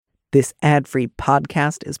This ad-free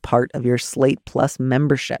podcast is part of your Slate Plus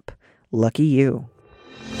membership. Lucky you.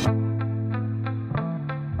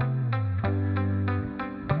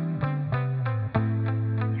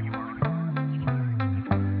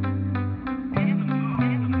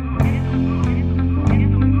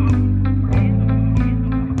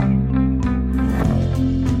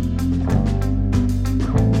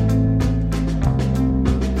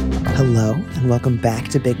 Hello, and welcome back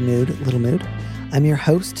to Big Mood, Little Mood. I'm your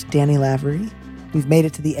host, Danny Lavery. We've made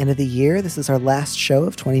it to the end of the year. This is our last show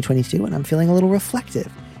of 2022, and I'm feeling a little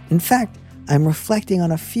reflective. In fact, I'm reflecting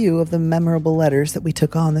on a few of the memorable letters that we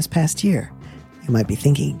took on this past year. You might be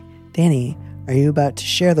thinking, Danny, are you about to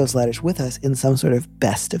share those letters with us in some sort of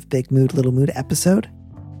best of Big Mood, Little Mood episode?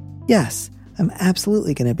 Yes, I'm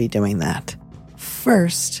absolutely going to be doing that.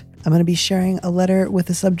 First, I'm going to be sharing a letter with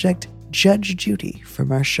the subject Judge Judy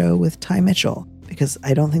from our show with Ty Mitchell, because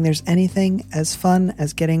I don't think there's anything as fun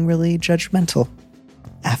as getting really judgmental.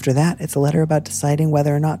 After that, it's a letter about deciding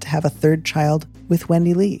whether or not to have a third child with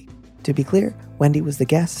Wendy Lee. To be clear, Wendy was the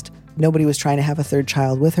guest. Nobody was trying to have a third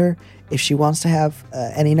child with her. If she wants to have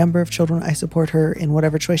any number of children, I support her in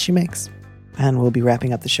whatever choice she makes. And we'll be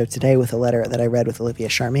wrapping up the show today with a letter that I read with Olivia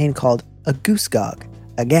Charmaine called A Goose Gog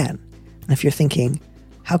Again. And if you're thinking,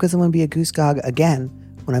 how could someone be a goose gog again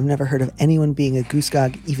when I've never heard of anyone being a goose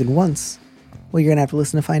gog even once? Well, you're going to have to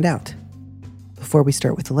listen to find out. Before we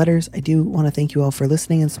start with the letters, I do want to thank you all for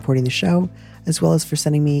listening and supporting the show, as well as for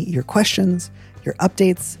sending me your questions, your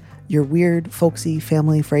updates, your weird, folksy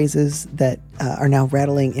family phrases that are now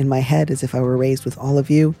rattling in my head as if I were raised with all of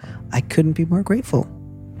you. I couldn't be more grateful.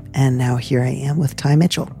 And now here I am with Ty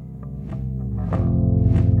Mitchell.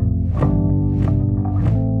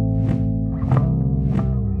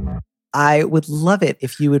 I would love it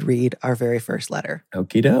if you would read our very first letter.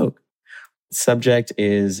 Okie doke. Subject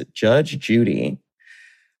is Judge Judy.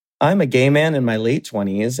 I'm a gay man in my late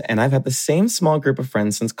 20s, and I've had the same small group of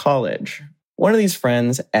friends since college. One of these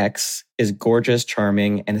friends, X, is gorgeous,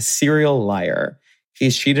 charming, and a serial liar.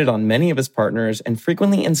 He's cheated on many of his partners and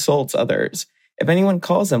frequently insults others. If anyone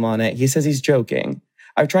calls him on it, he says he's joking.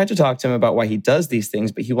 I've tried to talk to him about why he does these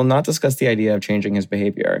things, but he will not discuss the idea of changing his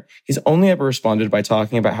behavior. He's only ever responded by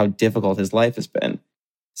talking about how difficult his life has been.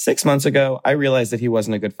 6 months ago, I realized that he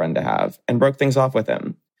wasn't a good friend to have and broke things off with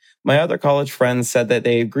him. My other college friends said that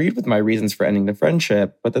they agreed with my reasons for ending the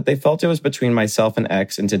friendship, but that they felt it was between myself and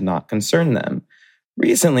X and did not concern them.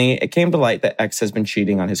 Recently, it came to light that X has been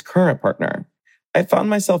cheating on his current partner. I found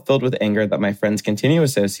myself filled with anger that my friends continue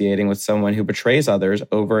associating with someone who betrays others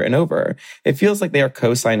over and over. It feels like they are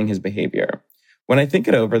co-signing his behavior. When I think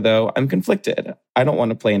it over, though, I'm conflicted. I don't want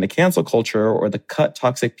to play into cancel culture or the cut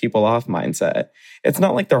toxic people off mindset. It's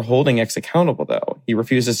not like they're holding X accountable, though. He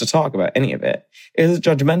refuses to talk about any of it. Is it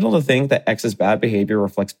judgmental to think that X's bad behavior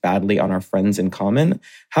reflects badly on our friends in common?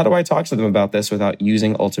 How do I talk to them about this without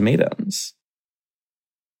using ultimatums?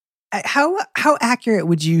 How accurate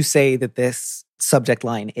would you say that this subject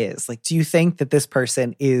line is? Like, do you think that this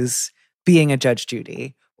person is being a Judge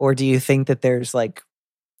Judy? Or do you think that there's like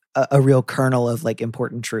a real kernel of like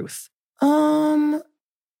important truth?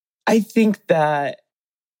 I think that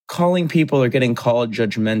calling people or getting called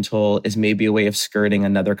judgmental is maybe a way of skirting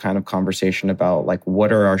another kind of conversation about like,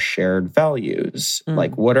 what are our shared values?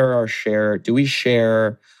 Like, what are our do we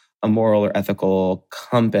share a moral or ethical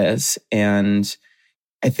compass? And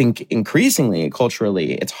I think increasingly,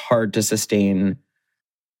 culturally, it's hard to sustain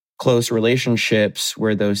close relationships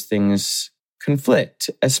where those things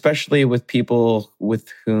conflict, especially with people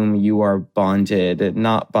with whom you are bonded,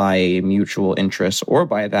 not by mutual interest or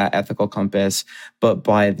by that ethical compass, but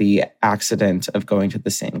by the accident of going to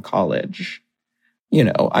the same college. You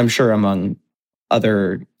know, I'm sure among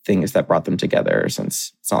other things that brought them together,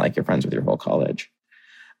 since it's not like you're friends with your whole college.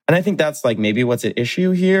 And I think that's like maybe what's at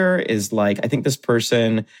issue here is like, I think this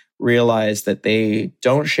person realized that they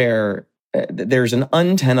don't share, there's an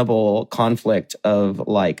untenable conflict of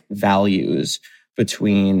like values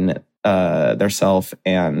between their self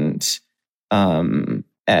and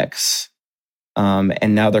X.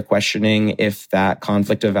 And now they're questioning if that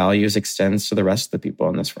conflict of values extends to the rest of the people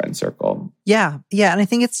in this friend circle. Yeah. And I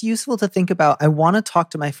think it's useful to think about, I want to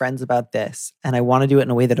talk to my friends about this, and I want to do it in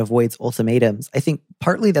a way that avoids ultimatums. I think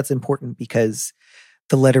partly that's important because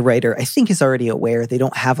the letter writer, I think, is already aware they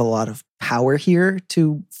don't have a lot of power here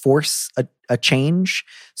to force a change.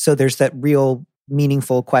 So there's that real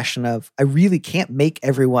meaningful question of, I really can't make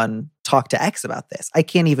everyone talk to X about this. I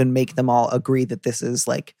can't even make them all agree that this is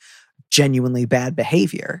like genuinely bad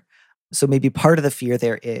behavior. So maybe part of the fear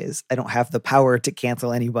there is I don't have the power to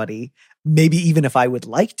cancel anybody, maybe even if I would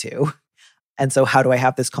like to. And so how do I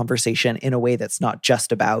have this conversation in a way that's not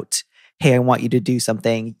just about, hey, I want you to do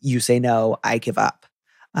something, you say no, I give up.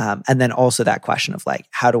 And then also that question of like,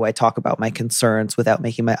 how do I talk about my concerns without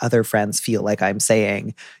making my other friends feel like I'm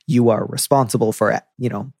saying you are responsible for,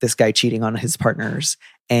 this guy cheating on his partners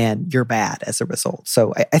and you're bad as a result.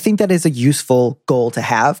 So I think that is a useful goal to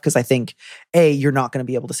have, because I think A, you're not going to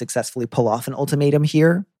be able to successfully pull off an ultimatum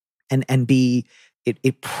here, and B,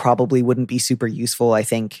 it probably wouldn't be super useful. I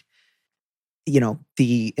think,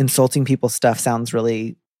 the insulting people stuff sounds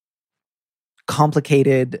really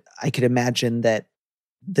complicated. I could imagine that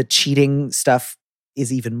the cheating stuff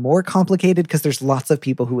is even more complicated because there's lots of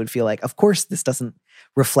people who would feel like, of course, this doesn't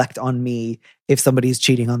reflect on me if somebody's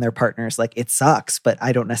cheating on their partners. Like, it sucks, but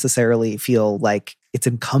I don't necessarily feel like it's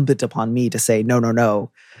incumbent upon me to say,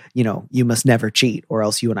 no, you must never cheat or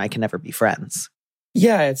else you and I can never be friends.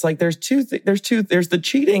 Yeah, it's like there's the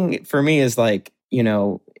cheating for me is like,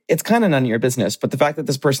 it's kind of none of your business. But the fact that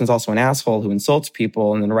this person's also an asshole who insults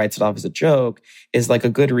people and then writes it off as a joke is like a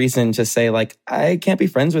good reason to say, like, I can't be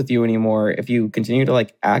friends with you anymore if you continue to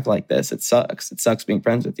like act like this. It sucks. It sucks being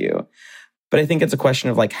friends with you. But I think it's a question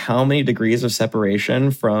of like how many degrees of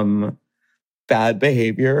separation from bad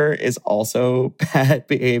behavior is also bad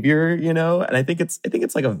behavior, And I think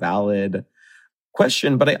it's like a valid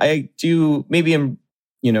question. But I do, maybe I'm,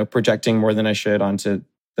 projecting more than I should onto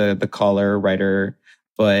the caller writer.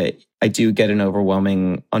 But I do get an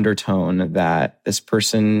overwhelming undertone that this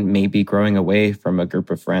person may be growing away from a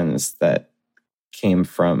group of friends that came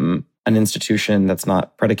from an institution that's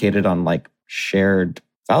not predicated on like shared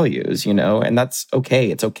values, and that's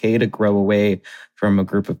okay. It's okay to grow away from a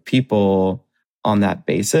group of people on that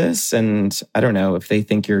basis. And I don't know, if they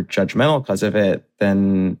think you're judgmental because of it,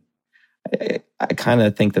 then I kind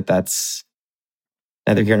of think that that's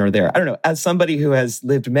neither here nor there. I don't know. As somebody who has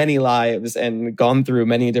lived many lives and gone through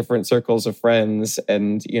many different circles of friends,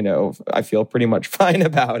 and, I feel pretty much fine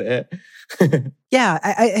about it. Yeah,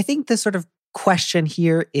 I think the sort of question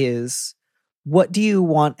here is, what do you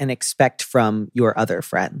want and expect from your other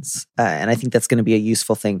friends? And I think that's going to be a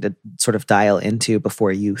useful thing to sort of dial into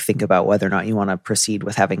before you think about whether or not you want to proceed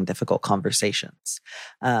with having difficult conversations.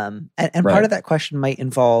 And right. Part of that question might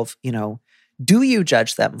involve, do you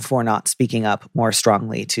judge them for not speaking up more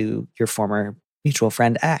strongly to your former mutual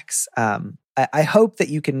friend X? I hope that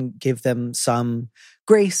you can give them some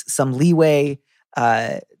grace, some leeway.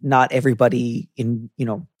 Not everybody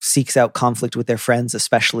seeks out conflict with their friends,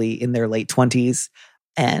 especially in their late 20s.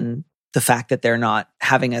 And the fact that they're not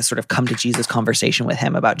having a sort of come to Jesus conversation with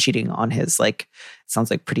him about cheating on his, like,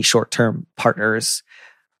 sounds like pretty short-term partners,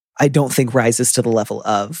 I don't think rises to the level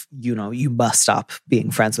of, you must stop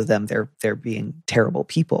being friends with them. They're being terrible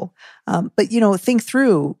people. But think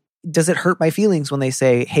through, does it hurt my feelings when they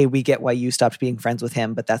say, hey, we get why you stopped being friends with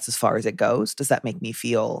him, but that's as far as it goes? Does that make me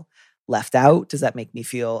feel left out? Does that make me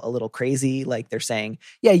feel a little crazy? Like they're saying,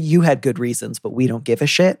 yeah, you had good reasons, but we don't give a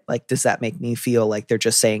shit. Like, does that make me feel like they're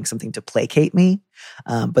just saying something to placate me?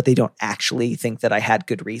 But they don't actually think that I had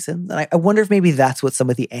good reasons. And I wonder if maybe that's what some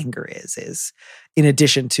of the anger is in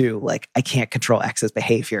addition to like, I can't control X's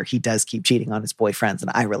behavior. He does keep cheating on his boyfriends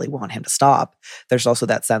and I really want him to stop. There's also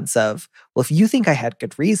that sense of, well, if you think I had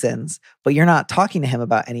good reasons, but you're not talking to him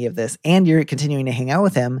about any of this and you're continuing to hang out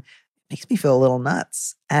with him, makes me feel a little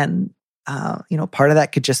nuts. And, part of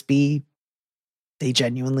that could just be they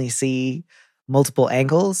genuinely see multiple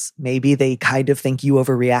angles. Maybe they kind of think you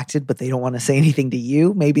overreacted, but they don't want to say anything to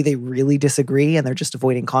you. Maybe they really disagree and they're just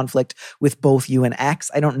avoiding conflict with both you and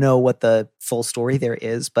X. I don't know what the full story there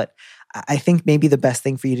is, but I think maybe the best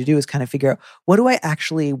thing for you to do is kind of figure out, what do I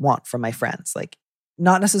actually want from my friends? Like,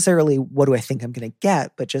 not necessarily what do I think I'm going to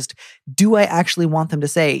get, but just, do I actually want them to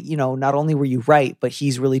say, not only were you right, but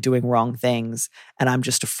he's really doing wrong things and I'm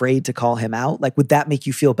just afraid to call him out? Like, would that make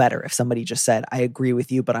you feel better if somebody just said, I agree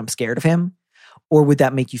with you, but I'm scared of him? Or would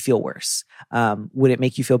that make you feel worse? Would it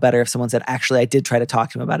make you feel better if someone said, actually, I did try to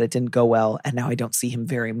talk to him about it, didn't go well, and now I don't see him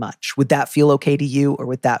very much? Would that feel okay to you? Or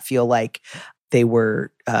would that feel like they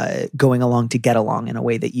were going along to get along in a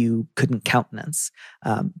way that you couldn't countenance?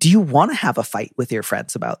 Do you want to have a fight with your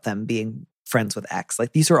friends about them being friends with X?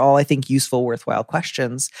 Like, these are all, I think, useful, worthwhile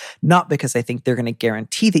questions, not because I think they're going to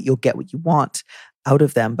guarantee that you'll get what you want out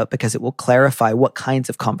of them, but because it will clarify what kinds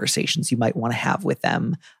of conversations you might want to have with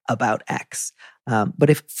them about X. But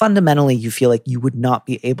if fundamentally you feel like you would not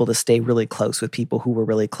be able to stay really close with people who were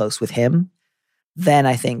really close with him, then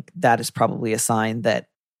I think that is probably a sign that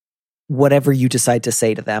whatever you decide to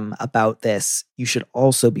say to them about this, you should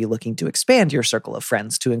also be looking to expand your circle of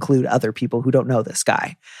friends to include other people who don't know this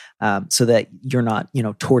guy, so that you're not,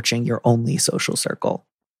 torching your only social circle.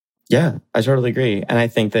 Yeah, I totally agree. And I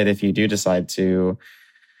think that if you do decide to,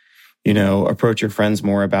 approach your friends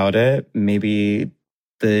more about it, maybe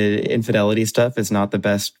the infidelity stuff is not the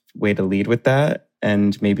best way to lead with that.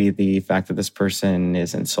 And maybe the fact that this person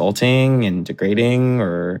is insulting and degrading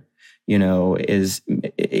or,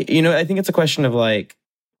 I think it's a question of like,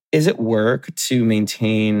 is it work to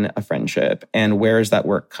maintain a friendship? And where is that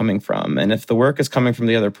work coming from? And if the work is coming from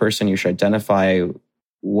the other person, you should identify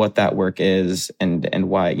what that work is and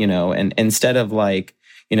why, and instead of like,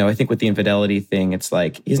 I think with the infidelity thing, it's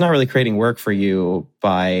like, he's not really creating work for you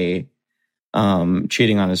by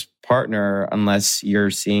cheating on his partner unless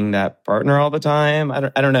you're seeing that partner all the time. I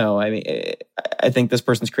don't know. I mean, I think this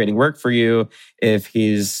person's creating work for you if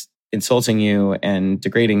he's insulting you and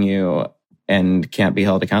degrading you and can't be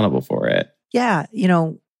held accountable for it. Yeah,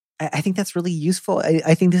 I think that's really useful.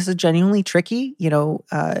 I think this is genuinely tricky.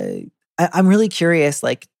 I'm really curious,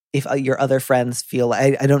 like, if your other friends feel,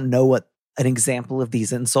 I don't know what an example of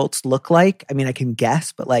these insults look like. I mean, I can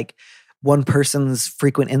guess, but like one person's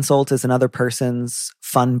frequent insult is another person's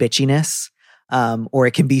fun bitchiness. Or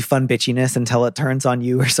it can be fun bitchiness until it turns on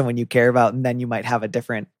you or someone you care about, and then you might have a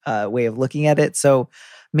different way of looking at it. So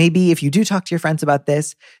maybe if you do talk to your friends about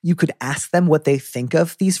this, you could ask them what they think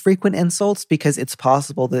of these frequent insults, because it's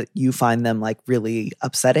possible that you find them like really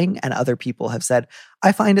upsetting and other people have said,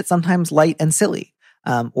 I find it sometimes light and silly,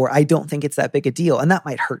 or I don't think it's that big a deal. And that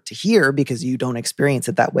might hurt to hear because you don't experience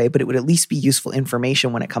it that way, but it would at least be useful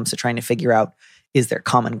information when it comes to trying to figure out, is there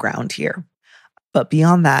common ground here? But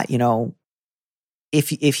beyond that,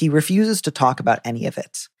 if he refuses to talk about any of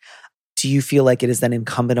it, do you feel like it is then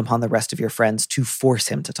incumbent upon the rest of your friends to force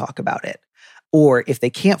him to talk about it? Or if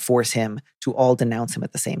they can't force him, to all denounce him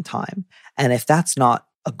at the same time? And if that's not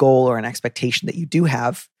a goal or an expectation that you do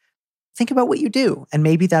have, think about what you do. And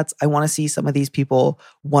maybe that's, I want to see some of these people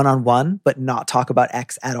one-on-one, but not talk about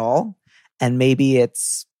X at all. And maybe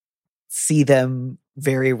it's see them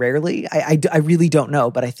very rarely. I really don't know,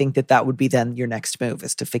 but I think that would be then your next move,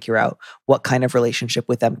 is to figure out what kind of relationship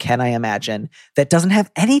with them can I imagine that doesn't have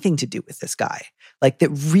anything to do with this guy, like that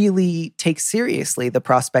really takes seriously the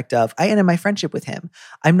prospect of, I ended my friendship with him.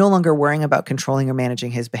 I'm no longer worrying about controlling or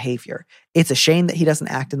managing his behavior. It's a shame that he doesn't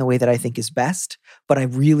act in the way that I think is best, but I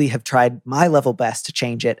really have tried my level best to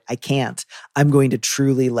change it. I can't. I'm going to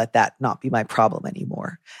truly let that not be my problem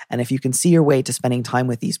anymore. And if you can see your way to spending time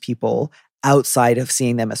with these people outside of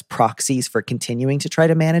seeing them as proxies for continuing to try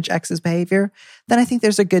to manage X's behavior, then I think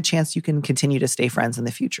there's a good chance you can continue to stay friends in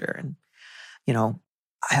the future. And,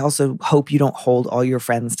 I also hope you don't hold all your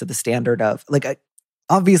friends to the standard of, like,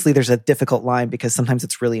 obviously there's a difficult line because sometimes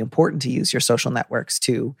it's really important to use your social networks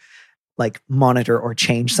to like monitor or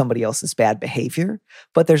change somebody else's bad behavior.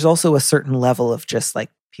 But there's also a certain level of just like,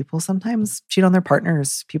 people sometimes cheat on their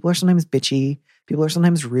partners. People are sometimes bitchy. People are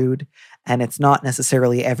sometimes rude. And it's not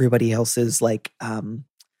necessarily everybody else's like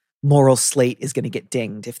moral slate is going to get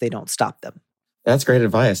dinged if they don't stop them. That's great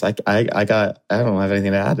advice. I don't have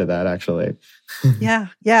anything to add to that, actually. Yeah.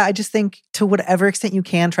 I just think to whatever extent you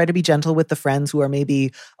can, try to be gentle with the friends who are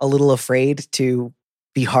maybe a little afraid to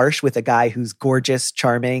be harsh with a guy who's gorgeous,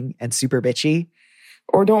 charming, and super bitchy.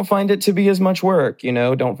 Or don't find it to be as much work,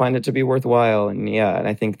 don't find it to be worthwhile. And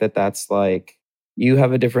I think that's like, you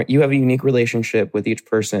have a unique relationship with each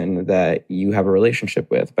person that you have a relationship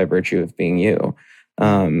with by virtue of being you.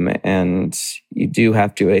 And you do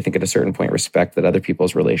have to, I think at a certain point, respect that other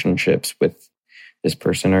people's relationships with this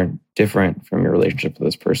person are different from your relationship with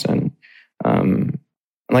this person.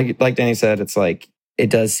 Like Danny said, it's like, it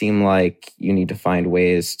does seem like you need to find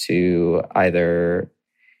ways to either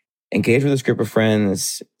engage with this group of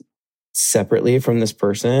friends separately from this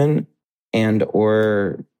person and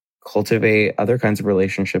or cultivate other kinds of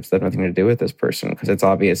relationships that have nothing to do with this person. Because it's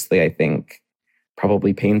obviously, I think,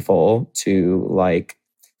 probably painful to like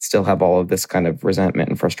still have all of this kind of resentment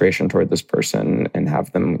and frustration toward this person and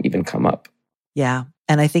have them even come up. Yeah.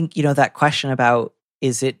 And I think, that question about,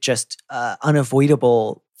 is it just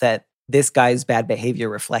unavoidable that this guy's bad behavior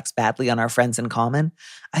reflects badly on our friends in common?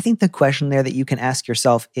 I think the question there that you can ask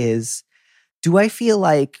yourself is, do I feel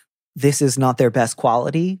like this is not their best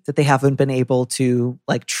quality, that they haven't been able to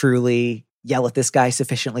like truly yell at this guy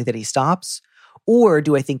sufficiently that he stops? Or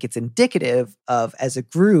do I think it's indicative of, as a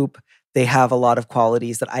group, they have a lot of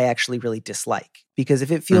qualities that I actually really dislike? Because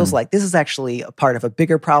if it feels like this is actually a part of a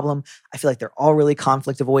bigger problem, I feel like they're all really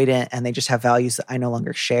conflict avoidant and they just have values that I no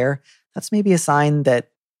longer share, that's maybe a sign that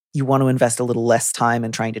you want to invest a little less time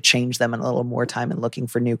in trying to change them and a little more time in looking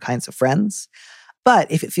for new kinds of friends.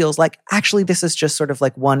 But if it feels like actually this is just sort of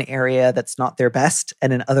like one area that's not their best,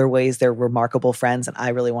 and in other ways they're remarkable friends and I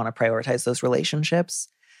really want to prioritize those relationships,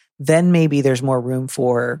 then maybe there's more room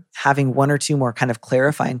for having one or two more kind of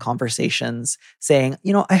clarifying conversations saying,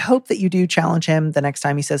 I hope that you do challenge him the next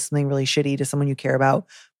time he says something really shitty to someone you care about,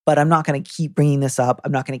 but I'm not going to keep bringing this up.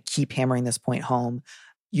 I'm not going to keep hammering this point home.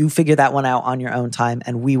 You figure that one out on your own time,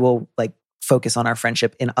 and we will focus on our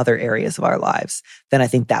friendship in other areas of our lives. Then I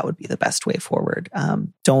think that would be the best way forward.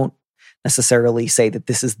 Don't necessarily say that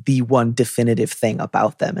this is the one definitive thing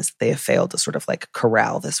about them, is that they have failed to sort of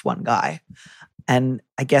corral this one guy. And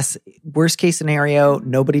I guess worst case scenario,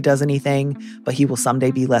 nobody does anything, but he will someday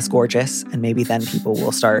be less gorgeous. And maybe then people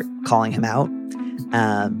will start calling him out.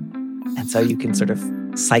 And so you can sort of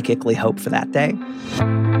psychically hope for that day.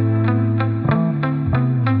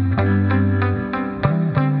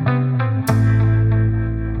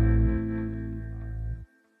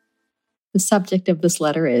 The subject of this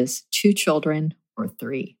letter is 2 children or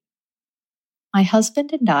 3. My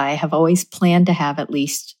husband and I have always planned to have at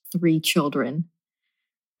least 3 children.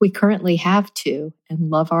 We currently have 2 and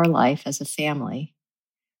love our life as a family.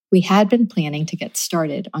 We had been planning to get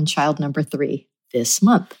started on child number 3 this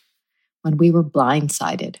month when we were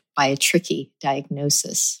blindsided by a tricky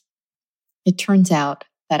diagnosis. It turns out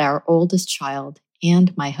that our oldest child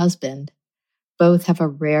and my husband both have a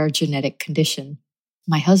rare genetic condition.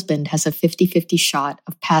 My husband has a 50-50 shot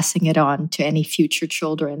of passing it on to any future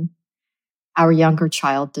children. Our younger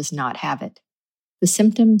child does not have it. The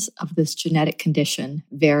symptoms of this genetic condition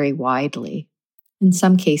vary widely. In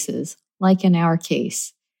some cases, like in our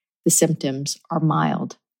case, the symptoms are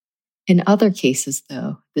mild. In other cases,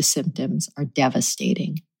 though, the symptoms are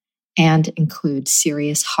devastating and include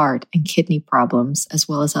serious heart and kidney problems, as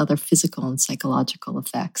well as other physical and psychological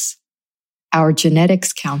effects. Our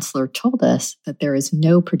genetics counselor told us that there is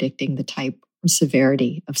no predicting the type or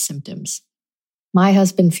severity of symptoms. My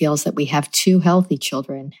husband feels that we have 2 healthy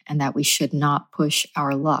children and that we should not push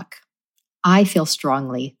our luck. I feel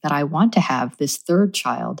strongly that I want to have this 3rd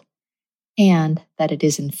child and that it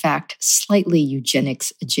is in fact slightly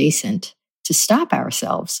eugenics adjacent to stop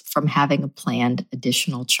ourselves from having a planned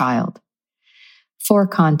additional child. For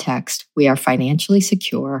context, we are financially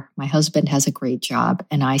secure, my husband has a great job,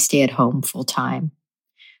 and I stay at home full time.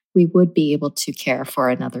 We would be able to care for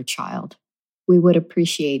another child. We would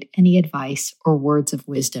appreciate any advice or words of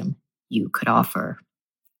wisdom you could offer.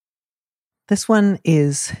 This one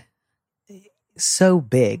is so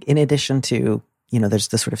big. In addition to, there's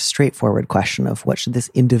the sort of straightforward question of what should this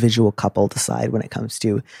individual couple decide when it comes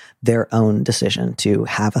to their own decision to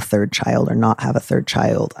have a 3rd child or not have a 3rd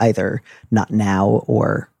child, either not now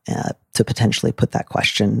or to potentially put that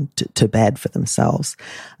question to bed for themselves.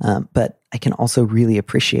 But I can also really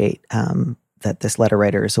appreciate that this letter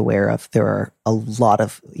writer is aware of there are a lot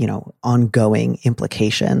of, ongoing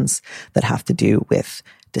implications that have to do with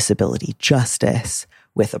disability justice,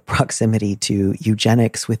 with a proximity to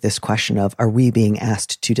eugenics, with this question of, are we being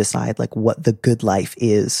asked to decide what the good life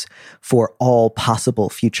is for all possible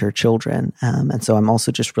future children? And so I'm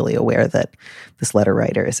also just really aware that this letter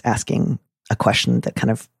writer is asking a question that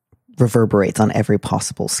kind of reverberates on every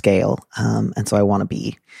possible scale. And so I want to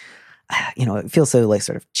be, it feels so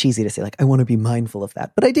sort of cheesy to say I want to be mindful of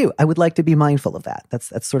that, but I do. I would like to be mindful of that.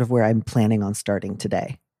 That's sort of where I'm planning on starting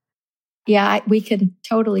today. Yeah, we can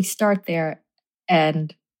totally start there.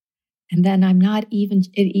 And then I'm not even,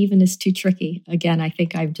 it even is too tricky. Again, I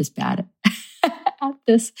think I'm just bad at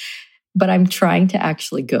this, but I'm trying to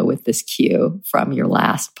actually go with this cue from your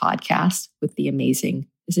last podcast with the amazing,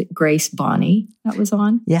 is it Grace Bonney that was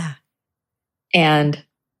on? Yeah. And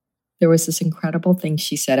there was this incredible thing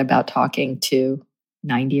she said about talking to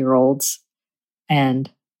 90-year-olds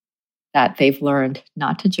and that they've learned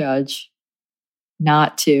not to judge,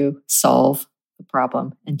 not to solve the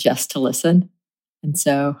problem, and just to listen. And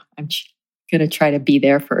so I'm going to try to be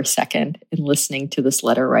there for a second in listening to this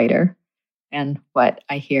letter writer. And what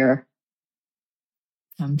I hear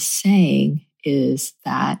them saying is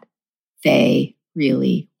that they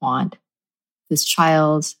really want this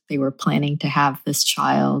child. They were planning to have this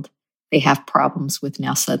child. They have problems with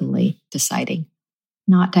now suddenly deciding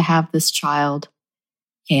not to have this child.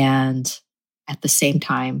 And at the same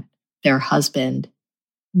time, their husband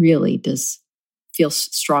really does feel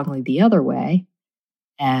strongly the other way.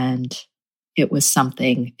 And it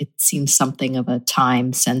seems something of a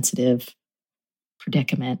time-sensitive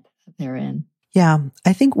predicament that they're in. Yeah,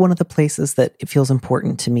 I think one of the places that it feels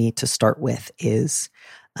important to me to start with is,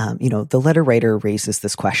 the letter writer raises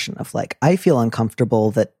this question of I feel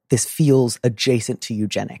uncomfortable that this feels adjacent to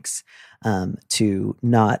eugenics.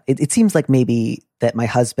 It seems like maybe that my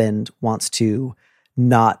husband wants to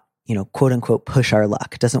not, quote unquote, push our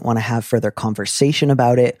luck, doesn't want to have further conversation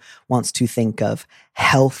about it, wants to think of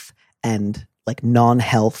health and like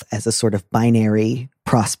non-health as a sort of binary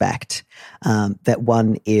prospect, that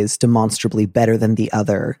one is demonstrably better than the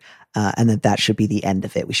other, and that should be the end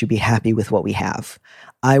of it. We should be happy with what we have.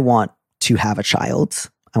 I want to have a child.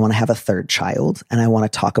 I want to have a third child, and I want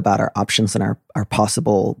to talk about our options and our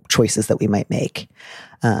possible choices that we might make.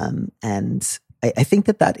 And I think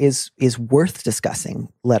that is worth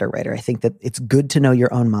discussing, letter writer. I think that it's good to know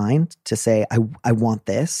your own mind, to say, I want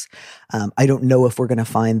this. I don't know if we're going to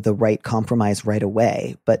find the right compromise right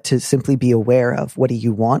away, but to simply be aware of what do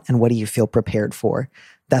you want and what do you feel prepared for.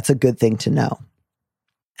 That's a good thing to know.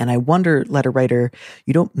 And I wonder, letter writer,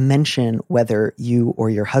 you don't mention whether you or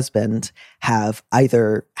your husband have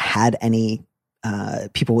either had any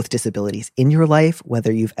people with disabilities in your life,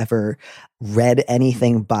 whether you've ever read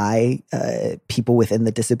anything by people within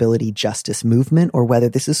the disability justice movement, or whether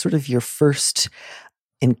this is sort of your first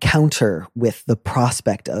encounter with the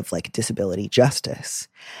prospect of like disability justice.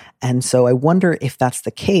 And so I wonder if that's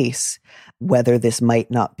the case, whether this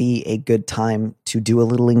might not be a good time to do a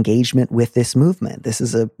little engagement with this movement. This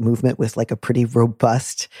is a movement with like a pretty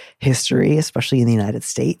robust history, especially in the United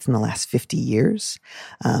States in the last 50 years,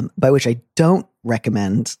 by which I don't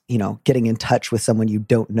recommend, getting in touch with someone you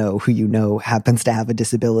don't know who you know happens to have a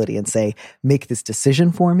disability and say, make this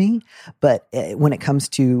decision for me. But when it comes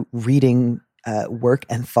to reading work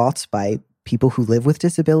and thoughts by people who live with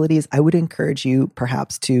disabilities, I would encourage you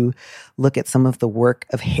perhaps to look at some of the work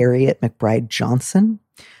of Harriet McBride Johnson.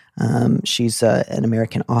 She's an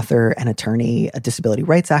American author and attorney, a disability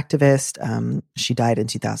rights activist. She died in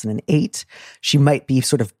 2008. She might be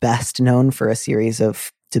sort of best known for a series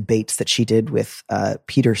of debates that she did with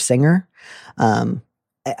Peter Singer.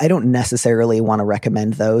 I don't necessarily want to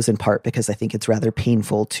recommend those, in part because I think it's rather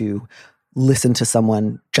painful to listen to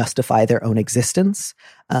someone justify their own existence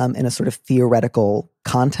in a sort of theoretical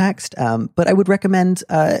context. But I would recommend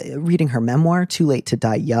reading her memoir, Too Late to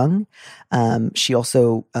Die Young. She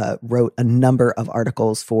also wrote a number of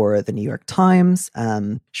articles for the New York Times.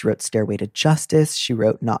 She wrote Stairway to Justice. She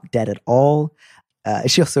wrote Not Dead at All.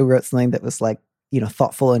 She also wrote something that was like,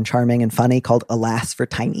 thoughtful and charming and funny, called Alas for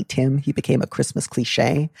Tiny Tim. He became a Christmas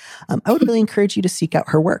cliche. I would really encourage you to seek out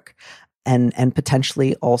her work. And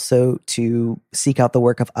potentially also to seek out the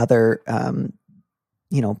work of other,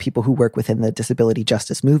 people who work within the disability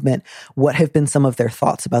justice movement. What have been some of their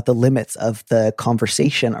thoughts about the limits of the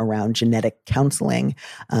conversation around genetic counseling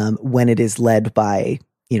when it is led by,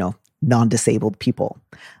 non-disabled people?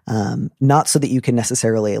 Not so that you can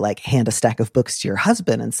necessarily like hand a stack of books to your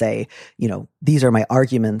husband and say, these are my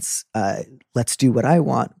arguments, let's do what I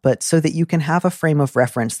want, but so that you can have a frame of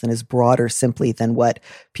reference that is broader simply than what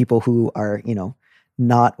people who are,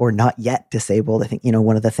 not or not yet disabled. I think,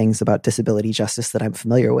 one of the things about disability justice that I'm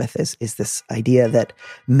familiar with is this idea that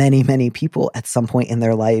many, many people at some point in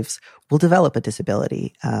their lives will develop a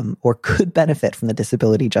disability or could benefit from the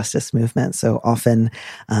disability justice movement. So often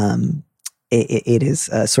it is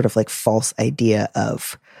a sort of like false idea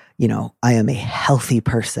of, I am a healthy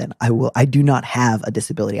person. I do not have a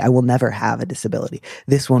disability. I will never have a disability.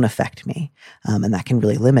 This won't affect me. And that can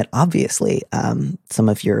really limit, obviously, some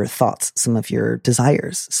of your thoughts, some of your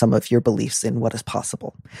desires, some of your beliefs in what is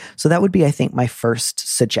possible. So that would be, I think, my first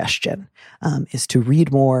suggestion, is to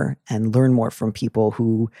read more and learn more from people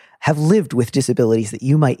who have lived with disabilities that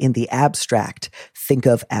you might, in the abstract, think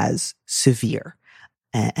of as severe,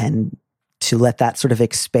 and to let that sort of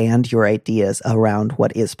expand your ideas around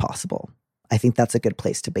what is possible. I think that's a good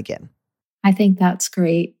place to begin. I think that's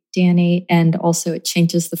great, Danny. And also it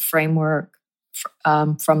changes the framework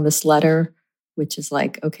from this letter, which is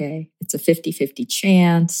like, okay, it's a 50-50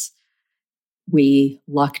 chance. We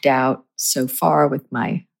lucked out so far with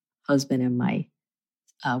my husband and my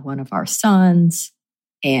one of our sons.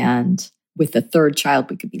 And with the third child,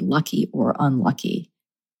 we could be lucky or unlucky.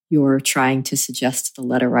 You're trying to suggest to the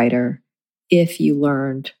letter writer, if you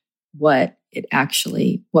learned what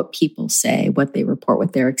people say, what they report,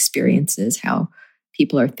 what their experience is, how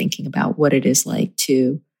people are thinking about what it is like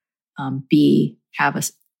to have a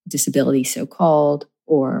disability so-called,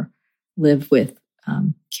 or live with,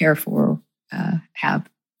 care for, have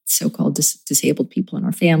so-called disabled people in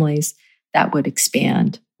our families, that would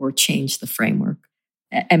expand or change the framework.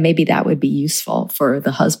 And maybe that would be useful for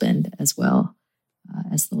the husband as well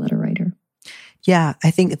as the letter writer. Yeah, I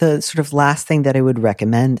think the sort of last thing that I would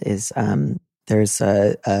recommend is there's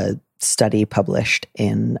a study published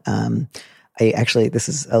in, this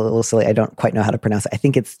is a little silly, I don't quite know how to pronounce it. I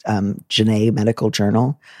think it's Genet Medical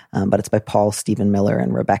Journal, but it's by Paul Stephen Miller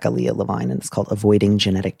and Rebecca Leah Levine, and it's called Avoiding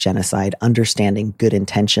Genetic Genocide, Understanding Good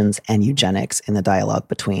Intentions and Eugenics in the Dialogue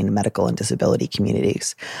Between Medical and Disability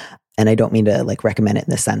Communities. And I don't mean to like recommend it in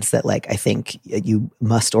the sense that like I think you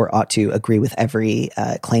must or ought to agree with every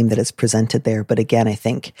claim that is presented there. But again, I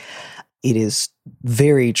think it is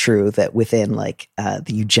very true that within like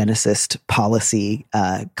the eugenicist policy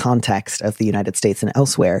context of the United States and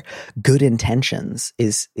elsewhere, good intentions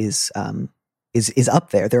is up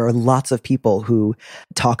there. There are lots of people who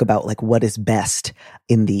talk about like what is best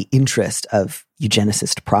in the interest of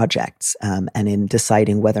eugenicist projects, and in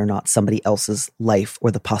deciding whether or not somebody else's life or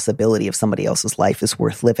the possibility of somebody else's life is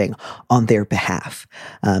worth living on their behalf.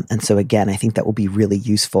 And so again, I think that will be really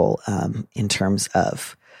useful in terms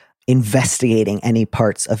of investigating any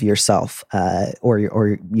parts of yourself or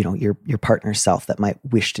your partner's self that might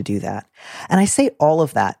wish to do that. And I say all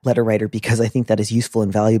of that, letter writer, because I think that is useful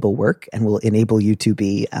and valuable work and will enable you to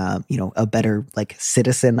be a better like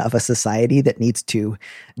citizen of a society that needs to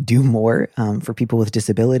do more for people with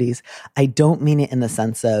disabilities. I don't mean it in the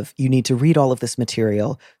sense of you need to read all of this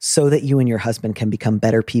material so that you and your husband can become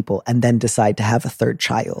better people and then decide to have a third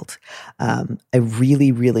child. I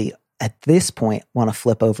really at this point, want to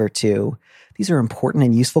flip over to, these are important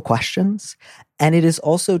and useful questions. And it is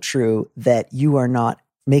also true that you are not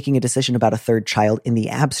making a decision about a third child in the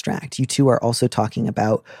abstract. You two are also talking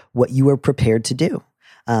about what you are prepared to do.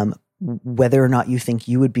 Whether or not you think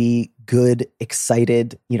you would be good,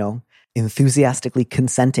 excited, enthusiastically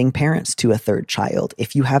consenting parents to a third child.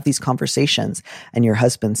 If you have these conversations and your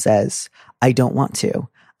husband says, I don't want to,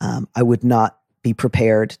 I would not be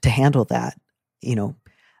prepared to handle that,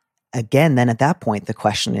 again, then at that point, the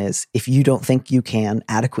question is, if you don't think you can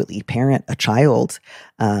adequately parent a child,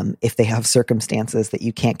 if they have circumstances that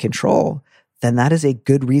you can't control, then that is a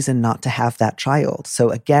good reason not to have that child. So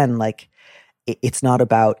again, like it's not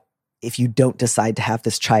about if you don't decide to have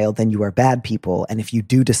this child, then you are bad people. And if you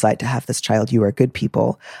do decide to have this child, you are good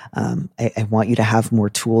people. I want you to have more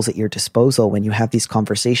tools at your disposal when you have these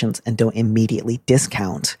conversations and don't immediately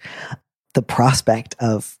discount the prospect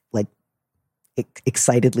of like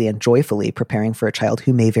excitedly and joyfully preparing for a child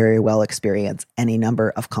who may very well experience any number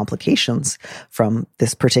of complications from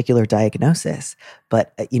this particular diagnosis.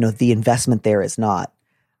 But, the investment there is not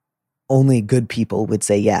only good people would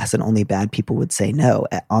say yes and only bad people would say no.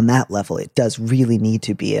 On that level, it does really need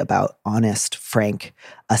to be about honest, frank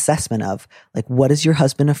assessment of like, what is your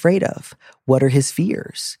husband afraid of? What are his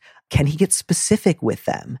fears? Can he get specific with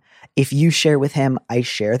them? If you share with him, I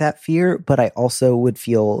share that fear, but I also would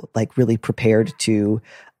feel like really prepared to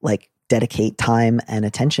like dedicate time and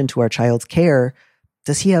attention to our child's care.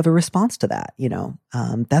 Does he have a response to that?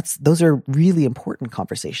 Those are really important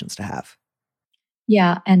conversations to have.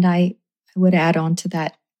 Yeah. And I would add on to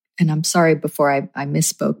that. And I'm sorry before I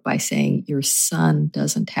misspoke by saying your son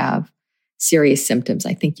doesn't have serious symptoms.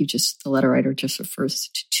 I think the letter writer just refers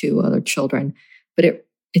to 2 other children, but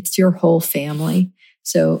it's your whole family.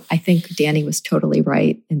 So I think Danny was totally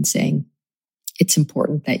right in saying it's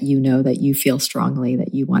important that you know that you feel strongly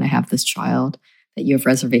that you want to have this child, that you have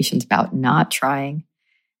reservations about not trying.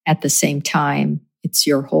 At the same time, it's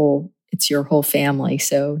your whole family.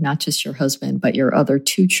 So not just your husband, but your other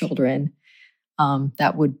 2 children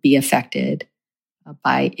that would be affected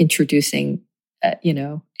by introducing,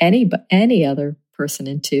 any other person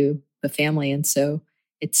into the family. And so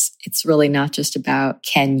it's really not just about,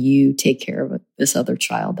 can you take care of this other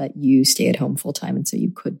child, that you stay at home full time and so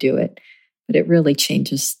you could do it, but it really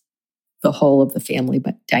changes the whole of the family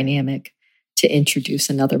dynamic to introduce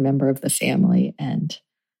another member of the family. And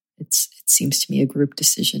it seems to me a group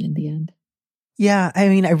decision in the end. Yeah, I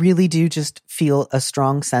mean, I really do just feel a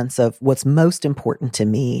strong sense of what's most important to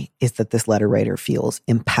me is that this letter writer feels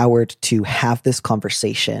empowered to have this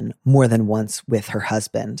conversation more than once with her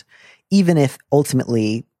husband, even if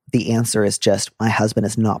ultimately the answer is just, my husband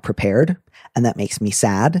is not prepared, and that makes me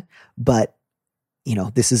sad. But,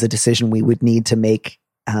 this is a decision we would need to make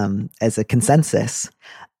as a consensus,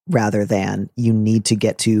 rather than you need to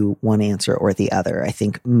get to one answer or the other. I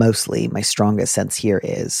think mostly my strongest sense here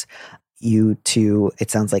is you two,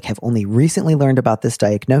 it sounds like, have only recently learned about this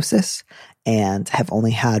diagnosis and have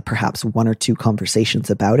only had perhaps 1 or 2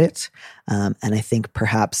 conversations about it. And I think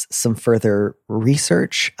perhaps some further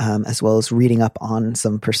research, as well as reading up on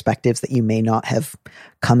some perspectives that you may not have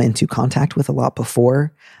come into contact with a lot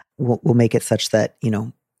before, will make it such that,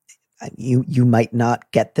 you might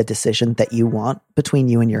not get the decision that you want between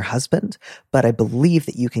you and your husband, but I believe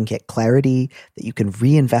that you can get clarity, that you can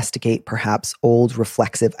reinvestigate perhaps old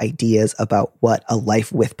reflexive ideas about what a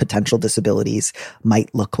life with potential disabilities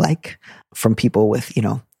might look like from people with,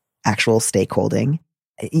 actual stakeholding.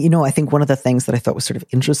 I think one of the things that I thought was sort of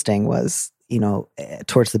interesting was,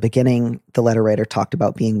 towards the beginning, the letter writer talked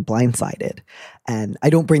about being blindsided. And I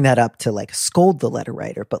don't bring that up to like scold the letter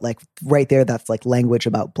writer, but like right there, that's like language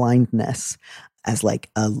about blindness as like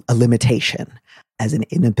a limitation, as an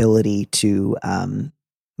inability to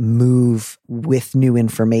move with new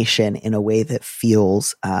information in a way that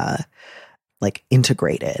feels like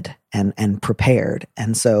integrated and prepared.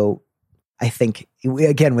 And so I think,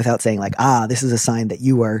 again, without saying like, this is a sign that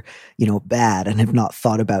you are, bad and have not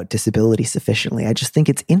thought about disability sufficiently. I just think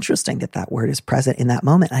it's interesting that that word is present in that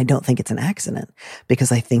moment. I don't think it's an accident,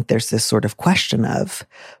 because I think there's this sort of question of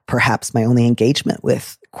perhaps my only engagement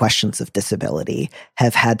with questions of disability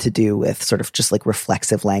have had to do with sort of just like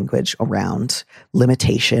reflexive language around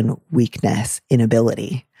limitation, weakness,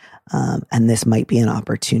 inability. And this might be an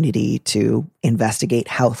opportunity to investigate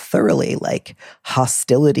how thoroughly like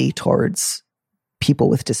hostility towards people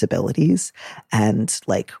with disabilities and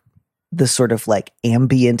like the sort of like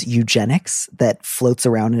ambient eugenics that floats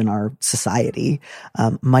around in our society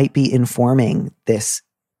might be informing this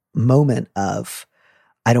moment of,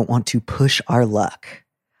 I don't want to push our luck.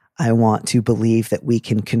 I want to believe that we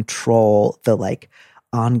can control the like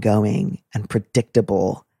ongoing and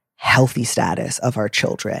predictable healthy status of our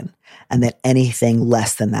children, and that anything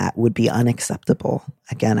less than that would be unacceptable.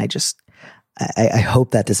 Again, I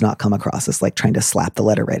hope that does not come across as like trying to slap the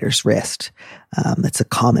letter writer's wrist. That's a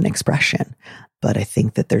common expression, but I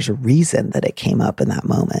think that there's a reason that it came up in that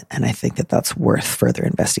moment, and I think that that's worth further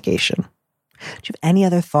investigation. Do you have any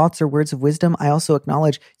other thoughts or words of wisdom? I also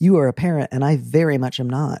acknowledge you are a parent and I very much am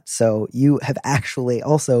not. So you have actually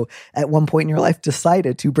also at one point in your life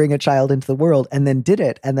decided to bring a child into the world and then did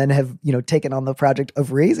it and then have, taken on the project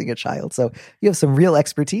of raising a child. So you have some real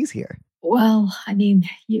expertise here. Well, I mean,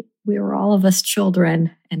 we were all of us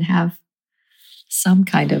children and have some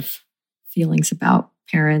kind of feelings about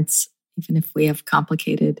parents, even if we have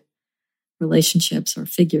complicated relationships or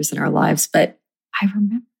figures in our lives. But I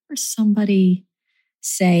remember somebody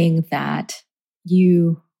saying that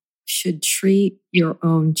you should treat your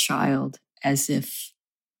own child as if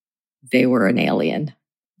they were an alien,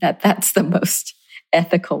 that's the most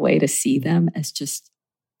ethical way to see them, as just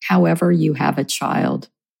however you have a child,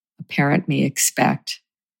 a parent may expect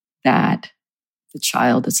that the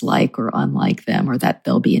child is like or unlike them, or that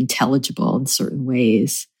they'll be intelligible in certain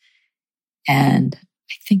ways. And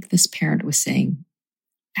I think this parent was saying,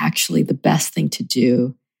 actually, the best thing to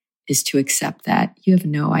do is to accept that you have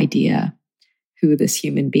no idea who this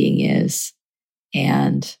human being is.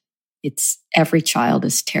 And it's every child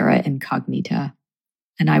is terra incognita.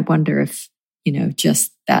 And I wonder if,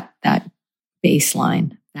 just that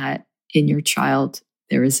baseline, that in your child,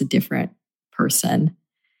 there is a different person,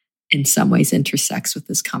 in some ways intersects with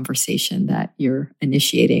this conversation that you're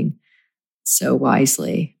initiating so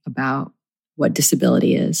wisely about what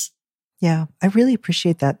disability is. Yeah, I really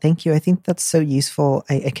appreciate that. Thank you. I think that's so useful.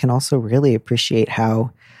 I can also really appreciate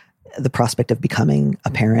how the prospect of becoming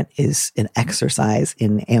a parent is an exercise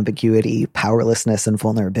in ambiguity, powerlessness, and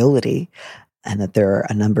vulnerability, and that there are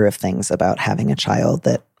a number of things about having a child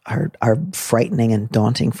that are frightening and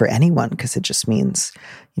daunting for anyone, because it just means,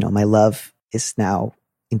 my love is now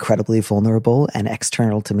incredibly vulnerable and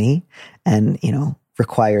external to me, and,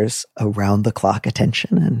 requires around-the-clock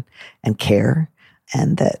attention and care,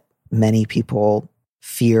 and that many people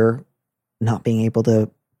fear not being able to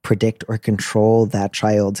predict or control that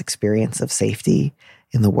child's experience of safety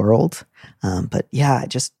in the world. But yeah,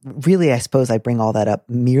 just really, I suppose I bring all that up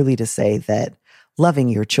merely to say that loving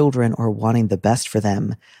your children or wanting the best for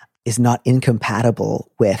them is not incompatible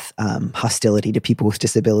with hostility to people with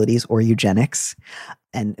disabilities or eugenics.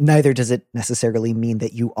 And neither does it necessarily mean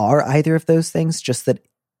that you are either of those things, just that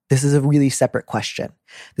this is a really separate question.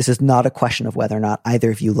 This is not a question of whether or not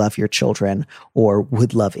either of you love your children or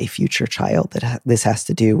would love a future child. This has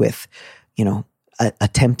to do with,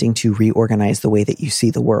 attempting to reorganize the way that you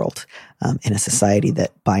see the world in a society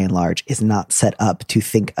that, by and large, is not set up to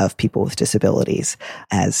think of people with disabilities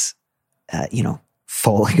as,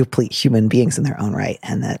 full, complete human beings in their own right,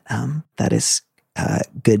 and that is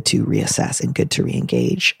good to reassess and good to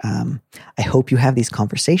reengage. I hope you have these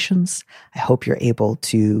conversations. I hope you're able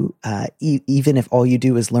to, even if all you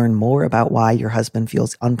do is learn more about why your husband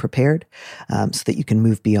feels unprepared, so that you can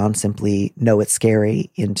move beyond simply know it's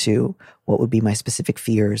scary into What would be my specific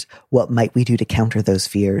fears? What might we do to counter those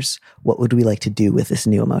fears? What would we like to do with this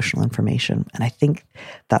new emotional information? And I think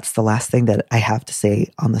that's the last thing that I have to say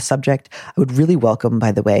on the subject. I would really welcome,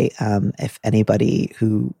 by the way, if anybody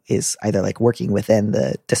who is either like working within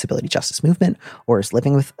the disability justice movement or is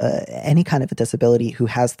living with any kind of a disability who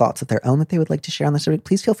has thoughts of their own that they would like to share on the subject,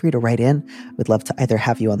 please feel free to write in. We'd love to either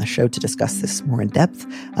have you on the show to discuss this more in depth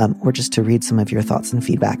or just to read some of your thoughts and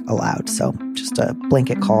feedback aloud. So just a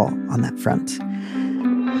blanket call on that front.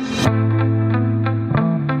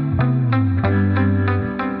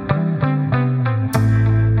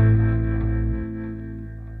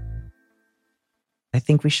 I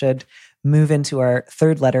think we should move into our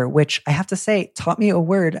third letter, which I have to say taught me a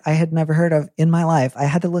word I had never heard of in my life. I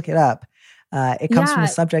had to look it up. It comes from a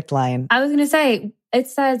subject line. I was going to say, it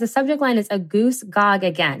says the subject line is a goose gog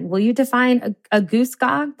again. Will you define a goose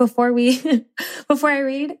gog before I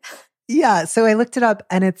read? Yeah, so I looked it up,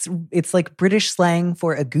 and it's like British slang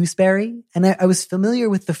for a gooseberry. And I was familiar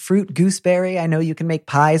with the fruit gooseberry. I know you can make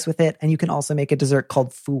pies with it, and you can also make a dessert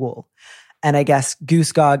called fool. And I guess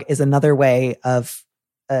goose gog is another way of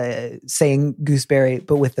saying gooseberry,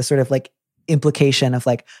 but with the sort of like implication of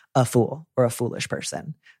like a fool or a foolish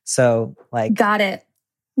person. So like, got it.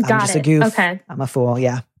 I'm just a goof. Okay. I'm a fool.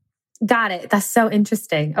 Yeah. Got it. That's so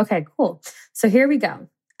interesting. Okay, cool. So here we go.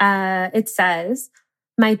 It says,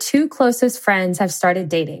 my two closest friends have started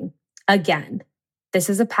dating again. This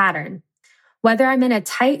is a pattern. Whether I'm in a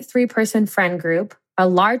tight 3-person friend group, a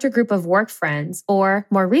larger group of work friends, or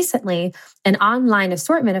more recently, an online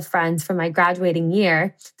assortment of friends from my graduating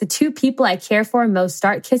year, the two people I care for most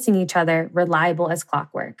start kissing each other, reliable as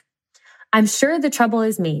clockwork. I'm sure the trouble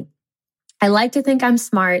is me. I like to think I'm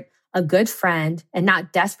smart, a good friend, and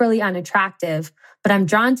not desperately unattractive, but I'm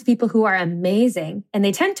drawn to people who are amazing, and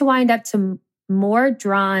they tend to wind up to more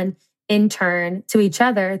drawn in turn to each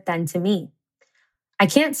other than to me. I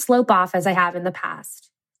can't slope off as I have in the past.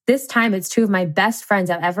 This time, it's two of my best friends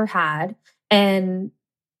I've ever had, and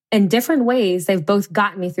in different ways, they've both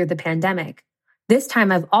gotten me through the pandemic. This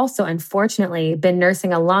time, I've also, unfortunately, been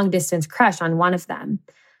nursing a long-distance crush on one of them.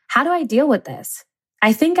 How do I deal with this?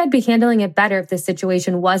 I think I'd be handling it better if this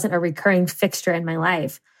situation wasn't a recurring fixture in my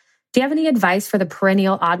life. Do you have any advice for the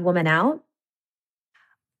perennial odd woman out?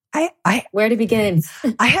 Where to begin?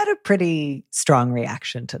 I had a pretty strong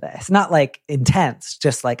reaction to this. Not like intense,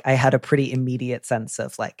 just like I had a pretty immediate sense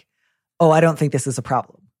of like, oh, I don't think this is a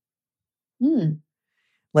problem.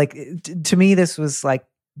 Like to me, this was like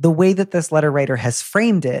the way that this letter writer has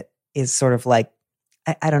framed it is sort of like,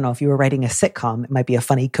 I don't know, if you were writing a sitcom, it might be a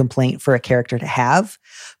funny complaint for a character to have,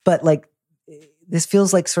 but like this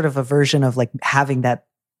feels like sort of a version of like having that,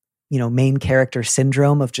 you know, main character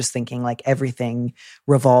syndrome of just thinking like everything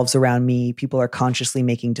revolves around me. People are consciously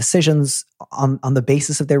making decisions on the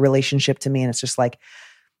basis of their relationship to me. And it's just like,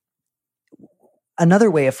 another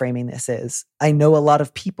way of framing this is I know a lot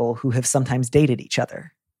of people who have sometimes dated each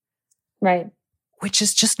other. Right. Which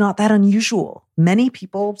is just not that unusual. Many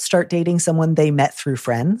people start dating someone they met through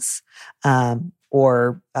friends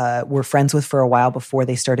or were friends with for a while before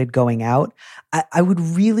they started going out. I would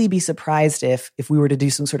really be surprised if we were to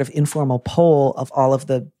do some sort of informal poll of all of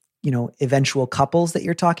the, you know, eventual couples that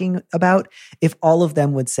you're talking about, if all of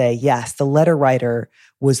them would say, yes, the letter writer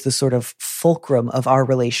was the sort of fulcrum of our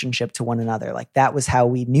relationship to one another. Like that was how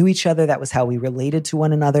we knew each other. That was how we related to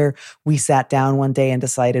one another. We sat down one day and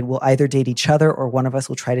decided we'll either date each other or one of us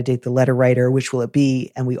will try to date the letter writer. Which will it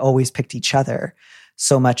be? And we always picked each other,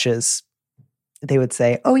 so much as they would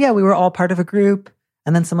say, oh yeah, we were all part of a group.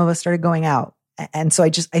 And then some of us started going out. And so I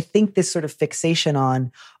think this sort of fixation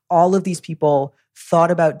on all of these people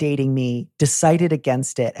thought about dating me, decided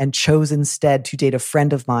against it, and chose instead to date a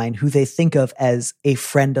friend of mine who they think of as a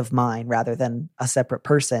friend of mine rather than a separate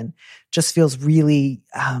person, just feels really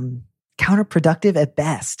counterproductive at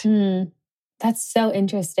best. That's so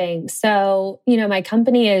interesting. So, you know, my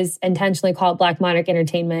company is intentionally called Black Monarch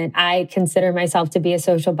Entertainment. I consider myself to be a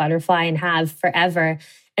social butterfly and have forever.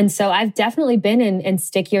 And so I've definitely been in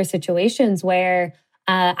stickier situations where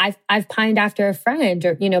I've pined after a friend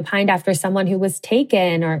or, you know, pined after someone who was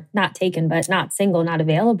taken or not taken, but not single, not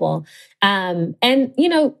available. And, you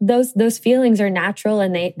know, those feelings are natural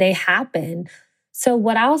and they happen. So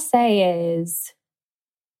what I'll say is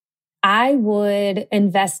I would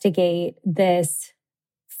investigate this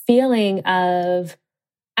feeling of,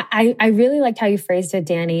 I really liked how you phrased it,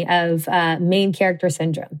 Danny, of main character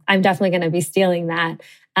syndrome. I'm definitely going to be stealing that.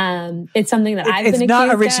 It's something that I've been accused of. It's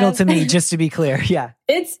not original to me, just to be clear. Yeah.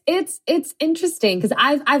 It's interesting because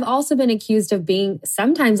I've also been accused of being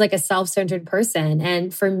sometimes like a self-centered person.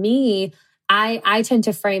 And for me, I tend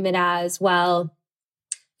to frame it as, well,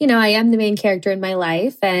 I am the main character in my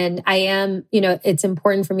life, and I am, it's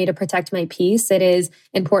important for me to protect my peace. It is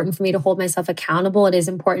important for me to hold myself accountable. It is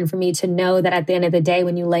important for me to know that at the end of the day,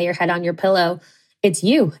 when you lay your head on your pillow, it's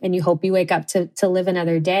you, and you hope you wake up to live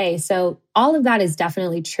another day. So all of that is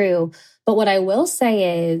definitely true. But what I will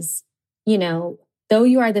say is, though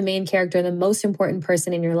you are the main character, the most important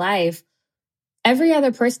person in your life, every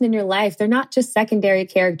other person in your life, they're not just secondary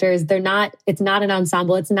characters. It's not an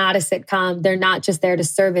ensemble. It's not a sitcom. They're not just there to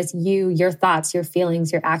service you, your thoughts, your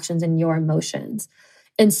feelings, your actions, and your emotions.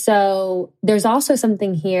 And so there's also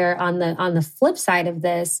something here on the flip side of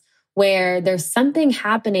this, where there's something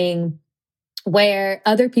happening where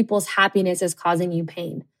other people's happiness is causing you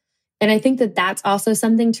pain. And I think that that's also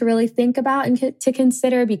something to really think about and to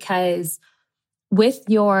consider, because with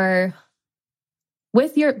the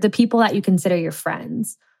people that you consider your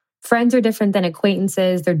friends. Friends are different than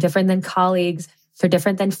acquaintances. They're different than colleagues. They're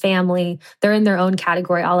different than family. They're in their own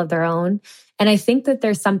category, all of their own. And I think that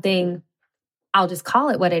there's something, I'll just call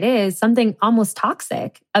it what it is, something almost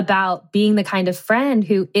toxic about being the kind of friend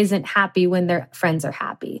who isn't happy when their friends are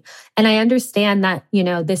happy. And I understand that,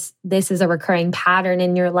 this is a recurring pattern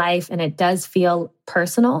in your life and it does feel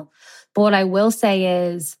personal. But what I will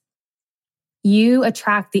say is, you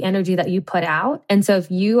attract the energy that you put out. And so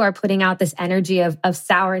if you are putting out this energy of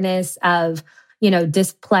sourness, of,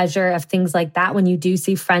 displeasure, of things like that, when you do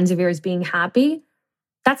see friends of yours being happy,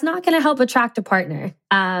 that's not going to help attract a partner,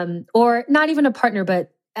 or not even a partner,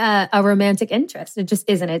 but a romantic interest. It just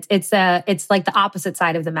isn't. It's like the opposite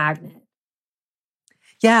side of the magnet.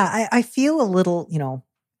 Yeah, I feel a little,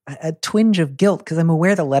 a twinge of guilt, because I'm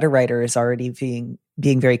aware the letter writer is already being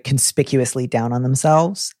very conspicuously down on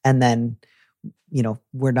themselves. And then,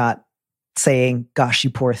 we're not saying, gosh, you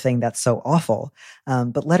poor thing, that's so awful.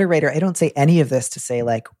 But letter writer, I don't say any of this to say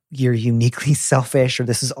like, you're uniquely selfish, or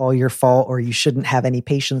this is all your fault, or you shouldn't have any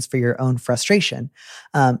patience for your own frustration.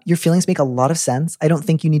 Your feelings make a lot of sense. I don't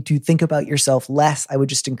think you need to think about yourself less. I would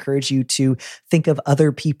just encourage you to think of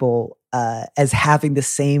other people as having the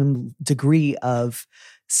same degree of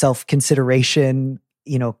self-consideration,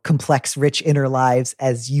 complex, rich inner lives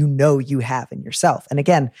as you have in yourself. And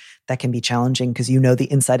again, that can be challenging because the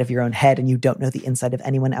inside of your own head and you don't know the inside of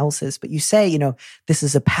anyone else's. But you say, this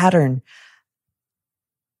is a pattern.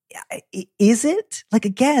 Is it? Like,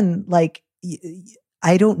 again, like,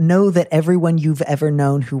 I don't know that everyone you've ever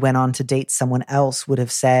known who went on to date someone else would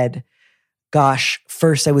have said, gosh,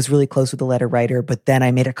 first I was really close with the letter writer, but then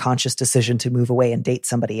I made a conscious decision to move away and date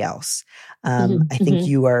somebody else. I think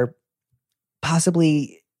you are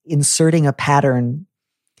possibly inserting a pattern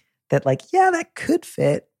that that could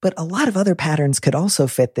fit, but a lot of other patterns could also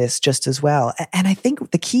fit this just as well. And I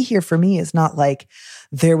think the key here for me is not like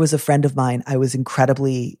there was a friend of mine I was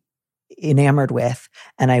incredibly enamored with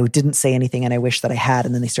and I didn't say anything and I wish that I had,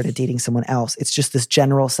 and then they started dating someone else. It's just this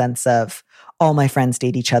general sense of all my friends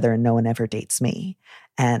date each other and no one ever dates me.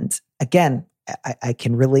 And again, I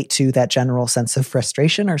can relate to that general sense of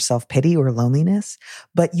frustration or self-pity or loneliness,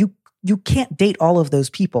 but you can't date all of those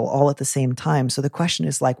people all at the same time. So the question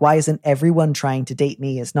is why isn't everyone trying to date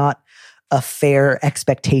me is not a fair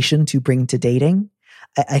expectation to bring to dating.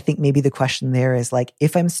 I think maybe the question there is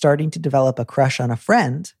if I'm starting to develop a crush on a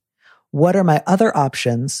friend, what are my other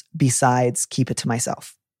options besides keep it to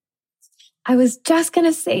myself? I was just going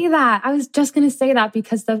to say that.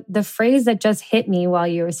 Because the phrase that just hit me while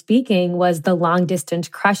you were speaking was the long distance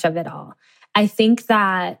crush of it all. I think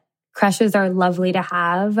that crushes are lovely to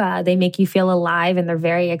have. They make you feel alive and they're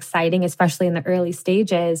very exciting, especially in the early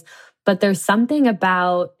stages. But there's something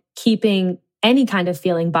about keeping any kind of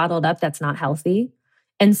feeling bottled up that's not healthy.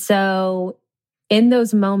 And so in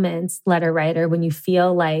those moments, letter writer, when you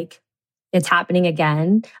feel like it's happening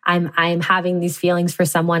again, I'm having these feelings for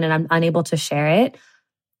someone and I'm unable to share it,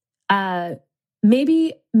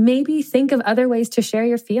 maybe think of other ways to share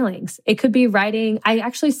your feelings. It could be writing. I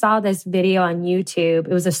actually saw this video on YouTube.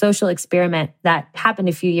 It was a social experiment that happened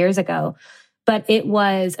a few years ago, but it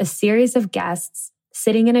was a series of guests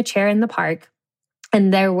sitting in a chair in the park,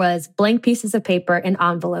 and there was blank pieces of paper and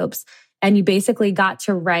envelopes, and you basically got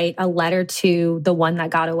to write a letter to the one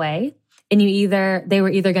that got away. And they were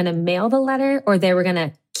either going to mail the letter or they were going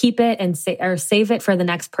to keep it and save it for the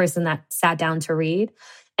next person that sat down to read.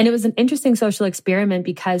 And it was an interesting social experiment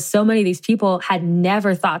because so many of these people had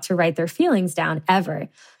never thought to write their feelings down ever.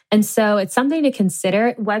 And so it's something to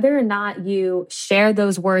consider whether or not you share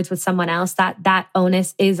those words with someone else, that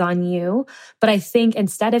onus is on you. But I think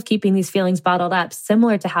instead of keeping these feelings bottled up,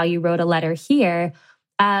 similar to how you wrote a letter here,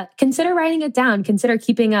 consider writing it down. Consider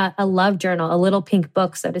keeping a love journal, a little pink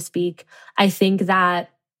book, so to speak. I think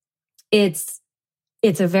that it's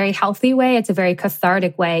it's a very healthy way. It's a very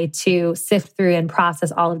cathartic way to sift through and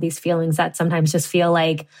process all of these feelings that sometimes just feel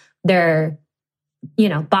like they're,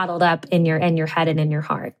 bottled up in your head and in your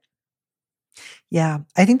heart. Yeah,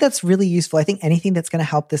 I think that's really useful. I think anything that's going to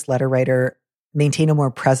help this letter writer maintain a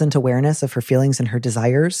more present awareness of her feelings and her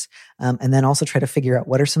desires, and then also try to figure out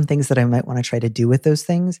what are some things that I might want to try to do with those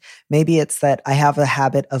things. Maybe it's that I have a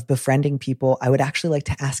habit of befriending people I would actually like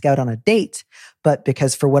to ask out on a date, but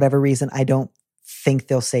because for whatever reason I don't think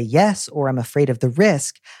they'll say yes, or I'm afraid of the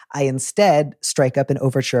risk, I instead strike up an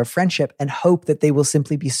overture of friendship and hope that they will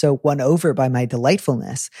simply be so won over by my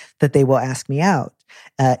delightfulness that they will ask me out.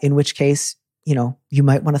 In which case, you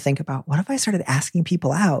might want to think about, what if I started asking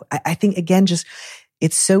people out? I think, again,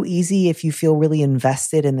 it's so easy if you feel really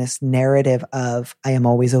invested in this narrative of, I am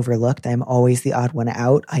always overlooked. I am always the odd one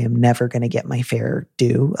out. I am never going to get my fair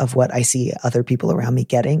due of what I see other people around me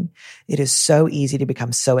getting. It is so easy to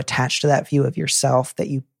become so attached to that view of yourself that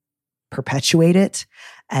you perpetuate it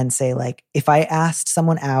and say, like, if I asked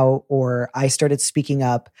someone out or I started speaking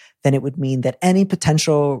up, then it would mean that any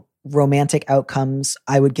potential romantic outcomes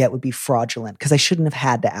I would get would be fraudulent because I shouldn't have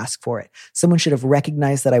had to ask for it. Someone should have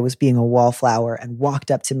recognized that I was being a wallflower and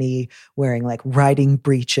walked up to me wearing like riding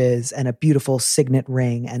breeches and a beautiful signet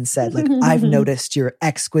ring and said, like, I've noticed your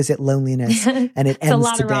exquisite loneliness and it ends today. It's a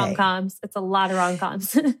lot of rom-coms. It's a lot of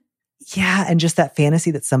rom-coms. Yeah. And just that fantasy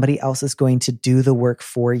that somebody else is going to do the work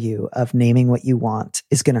for you of naming what you want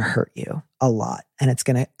is going to hurt you a lot. And it's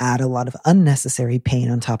going to add a lot of unnecessary pain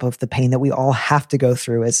on top of the pain that we all have to go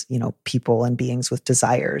through as, people and beings with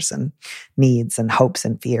desires and needs and hopes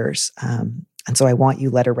and fears. And so I want you,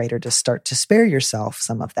 letter writer, to start to spare yourself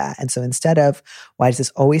some of that. And so instead of, why does this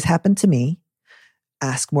always happen to me?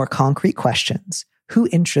 Ask more concrete questions. Who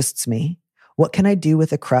interests me? What can I do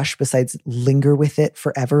with a crush besides linger with it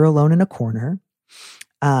forever alone in a corner?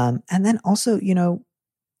 And then also,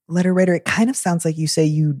 letter writer, it kind of sounds like you say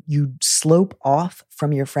you slope off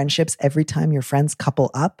from your friendships every time your friends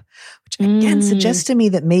couple up, which again suggests to me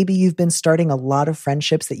that maybe you've been starting a lot of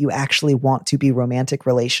friendships that you actually want to be romantic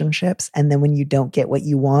relationships. And then when you don't get what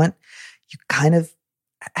you want, you kind of,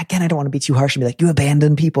 again, I don't want to be too harsh and be like, you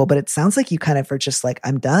abandon people, but it sounds like you kind of are just like,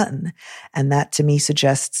 I'm done. And that to me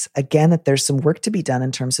suggests, again, that there's some work to be done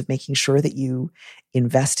in terms of making sure that you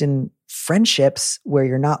invest in friendships where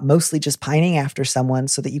you're not mostly just pining after someone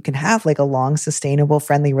so that you can have like a long, sustainable,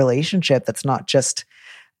 friendly relationship that's not just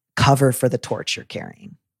cover for the torch you're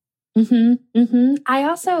carrying.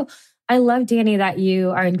 I love, Danny, that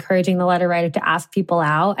you are encouraging the letter writer to ask people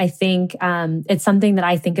out. I think it's something that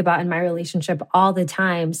I think about in my relationship all the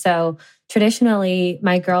time. So traditionally,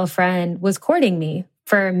 my girlfriend was courting me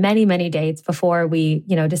for many, many dates before we,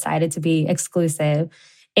 decided to be exclusive.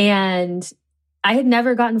 And I had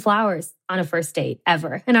never gotten flowers on a first date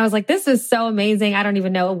ever. And I was like, this is so amazing. I don't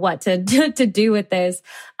even know what to do with this.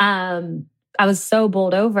 I was so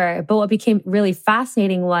bowled over. But what became really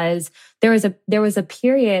fascinating was there was a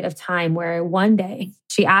period of time where one day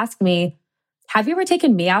she asked me, have you ever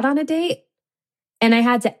taken me out on a date? And I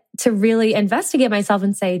had to really investigate myself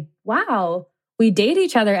and say, wow, we date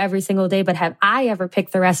each other every single day, but have I ever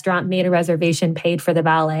picked the restaurant, made a reservation, paid for the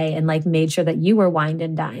valet, and like made sure that you were wined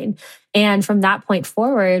and dined? And from that point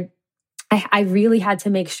forward, I really had to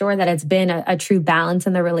make sure that it's been a true balance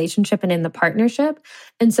in the relationship and in the partnership.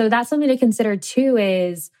 And so that's something to consider too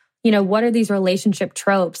is, what are these relationship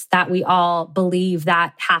tropes that we all believe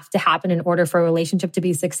that have to happen in order for a relationship to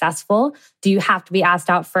be successful? Do you have to be asked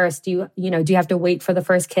out first? Do you have to wait for the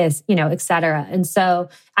first kiss, et cetera? And so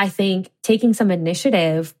I think taking some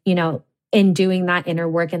initiative, in doing that inner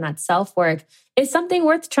work and that self-work is something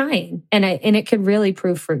worth trying. And it could really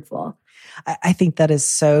prove fruitful. I think that is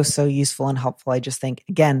so, so useful and helpful. I just think,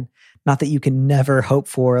 again, not that you can never hope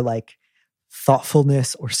for like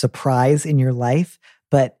thoughtfulness or surprise in your life,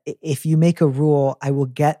 but if you make a rule, I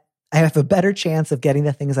have a better chance of getting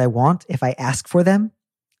the things I want if I ask for them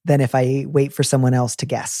than if I wait for someone else to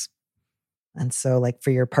guess. And so like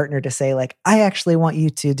for your partner to say like, I actually want you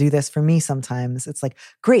to do this for me sometimes. It's like,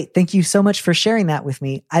 great. Thank you so much for sharing that with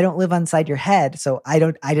me. I don't live inside your head. So I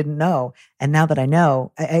didn't know. And now that I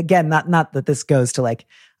know, again, not that this goes to like,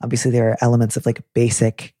 obviously there are elements of like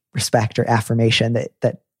basic respect or affirmation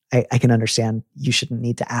that I can understand you shouldn't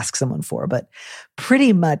need to ask someone for, but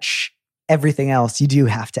pretty much everything else you do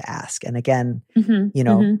have to ask. And again,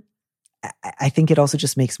 I think it also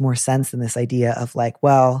just makes more sense than this idea of like,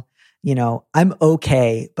 well, I'm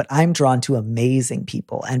okay, but I'm drawn to amazing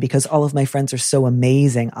people. And because all of my friends are so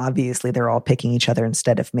amazing, obviously they're all picking each other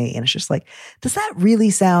instead of me. And it's just like, does that really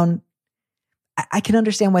sound, I can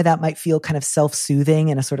understand why that might feel kind of self-soothing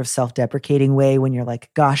in a sort of self-deprecating way when you're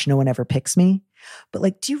like, gosh, no one ever picks me. But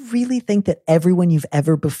like, do you really think that everyone you've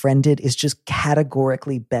ever befriended is just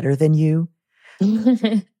categorically better than you?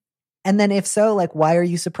 And then if so, like, why are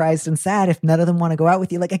you surprised and sad if none of them want to go out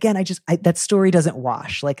with you? Like, again, that story doesn't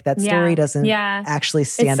wash. Like that story doesn't actually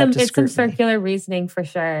stand up to scrutiny. It's some circular reasoning for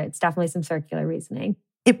sure. It's definitely some circular reasoning.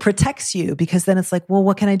 It protects you because then it's like, well,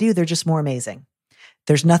 what can I do? They're just more amazing.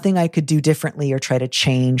 There's nothing I could do differently or try to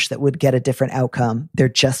change that would get a different outcome. They're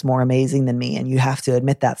just more amazing than me. And you have to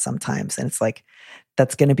admit that sometimes. And it's like,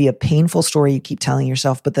 that's going to be a painful story you keep telling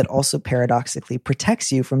yourself, but that also paradoxically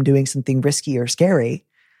protects you from doing something risky or scary.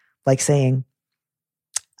 Like saying,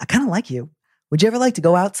 I kind of like you. Would you ever like to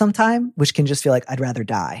go out sometime? Which can just feel like, I'd rather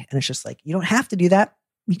die. And it's just like, you don't have to do that.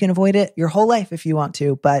 You can avoid it your whole life if you want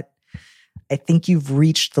to. But I think you've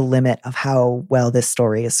reached the limit of how well this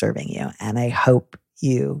story is serving you. And I hope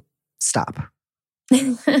you stop.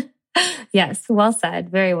 Yes, well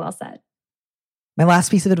said. Very well said. My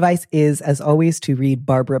last piece of advice is, as always, to read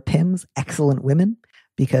Barbara Pym's Excellent Women,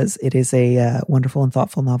 because it is a wonderful and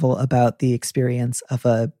thoughtful novel about the experience of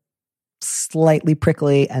a slightly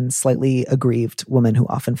prickly and slightly aggrieved woman who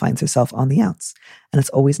often finds herself on the outs. And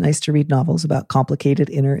it's always nice to read novels about complicated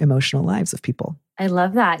inner emotional lives of people. I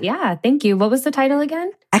love that. Yeah, thank you. What was the title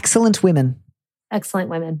again? Excellent Women. Excellent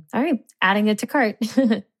Women. All right, adding it to cart.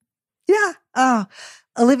 Yeah.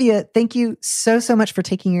 Olivia, thank you so much for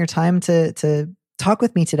taking your time to talk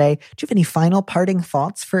with me today. Do you have any final parting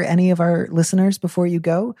thoughts for any of our listeners before you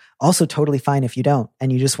go? Also totally fine if you don't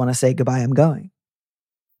and you just want to say goodbye, I'm going.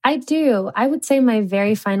 I do. I would say my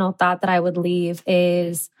very final thought that I would leave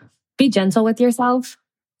is be gentle with yourself.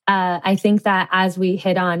 I think that as we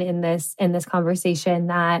hit on in this conversation,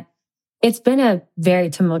 that it's been a very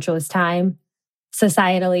tumultuous time,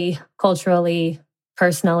 societally, culturally,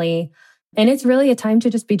 personally, and it's really a time to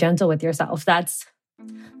just be gentle with yourself. That's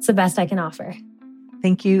the best I can offer.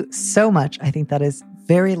 Thank you so much. I think that is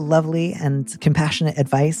very lovely and compassionate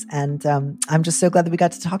advice. And I'm just so glad that we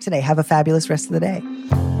got to talk today. Have a fabulous rest of the day.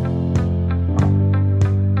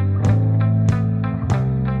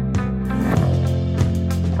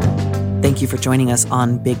 Thank you for joining us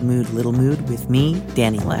on Big Mood, Little Mood with me,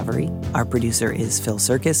 Danny Lavery. Our producer is Phil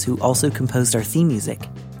Serkis, who also composed our theme music.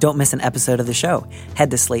 Don't miss an episode of the show. Head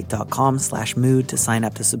to slate.com/mood to sign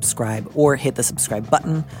up to subscribe or hit the subscribe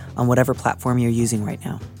button on whatever platform you're using right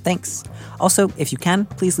now. Thanks. Also, if you can,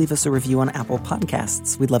 please leave us a review on Apple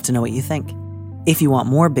Podcasts. We'd love to know what you think. If you want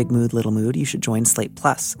more Big Mood, Little Mood, you should join Slate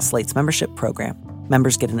Plus, Slate's membership program.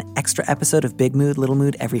 Members get an extra episode of Big Mood, Little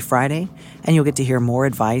Mood every Friday, and you'll get to hear more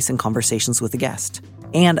advice and conversations with a guest.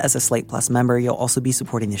 And as a Slate Plus member, you'll also be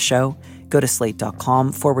supporting the show. Go to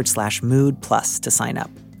slate.com/mood plus to sign up.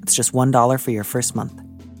 It's just $1 for your first month.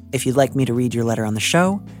 If you'd like me to read your letter on the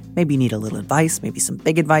show, maybe you need a little advice, maybe some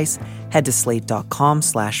big advice, head to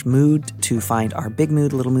slate.com/mood to find our Big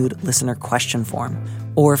Mood, Little Mood listener question form,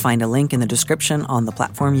 or find a link in the description on the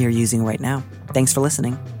platform you're using right now. Thanks for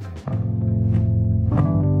listening.